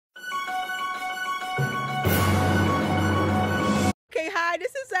Okay, hi,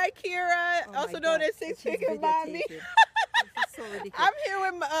 this is Akira, also known as Six Figure Mommy. So I'm here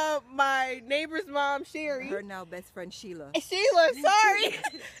with my neighbor's mom, Sherry. Her now best friend, Sheila. Sheila, sorry.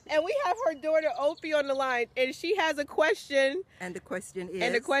 And we have her daughter, Opie, on the line, and she has a question. And the question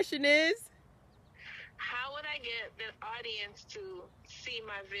is? How would I get the audience to see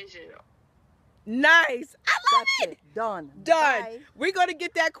my vision? Nice. I love it. Done. Bye. We're going to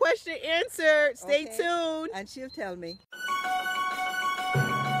get that question answered. Stay tuned. And she'll tell me.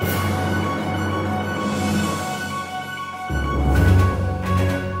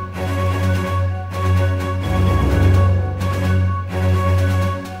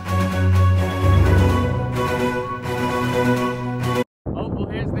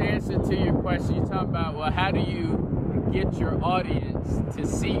 Here's the answer to your question. You talk about, well, how do you get your audience to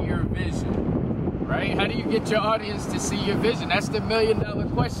see your vision, right? How do you get your audience to see your vision? That's the $1 million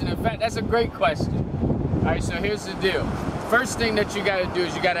question. In fact, that's a great question. All right, so here's the deal. First thing that you got to do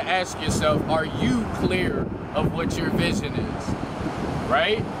is you got to ask yourself, are you clear of what your vision is,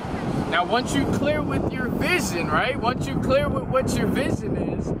 right? Now, once you clear with your vision, right? Once you clear with what your vision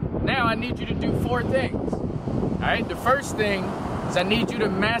is, now I need you to do 4 things. All right, the first thing is I need you to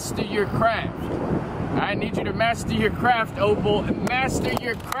master your craft. I need you to master your craft, Opal, and master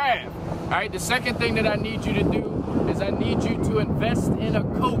your craft. All right, the second thing that I need you to do is I need you to invest in a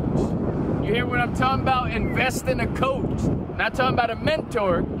coach. You hear what I'm talking about? Invest in a coach. I'm not talking about a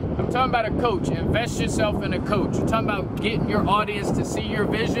mentor, I'm talking about a coach. Invest yourself in a coach. You're talking about getting your audience to see your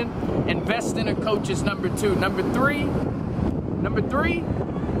vision. Invest in a coach is number 2. Number three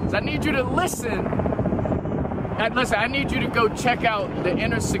is I need you to listen. Listen, I need you to go check out the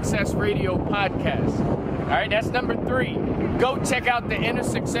Inner Success Radio podcast. All right, that's number 3. Go check out the Inner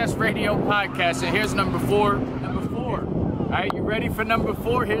Success Radio podcast. And here's number 4. All right, you ready for number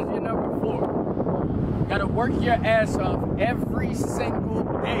 4? Here's your number 4. Got to work your ass off every single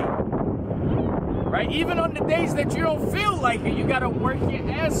day. Right? Even on the days that you don't feel like it, you got to work your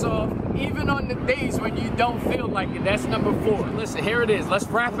ass off even on the days when you don't feel like it. That's number 4. Listen, here it is. Let's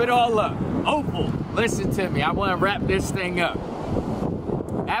wrap it all up. Opal, listen to me. I want to wrap this thing up.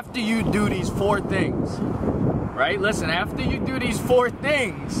 After you do these 4 things, right? Listen, after you do these 4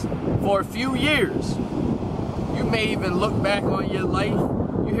 things for a few years, you may even look back on your life.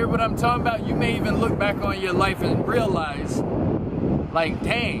 You hear what I'm talking about? You may even look back on your life and realize, like,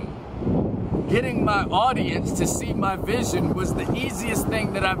 dang, getting my audience to see my vision was the easiest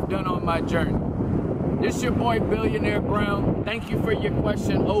thing that I've done on my journey. This your boy, Billionaire Brown. Thank you for your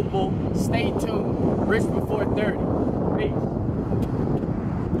question, Opal. Stay tuned. Rich Before 30. Peace.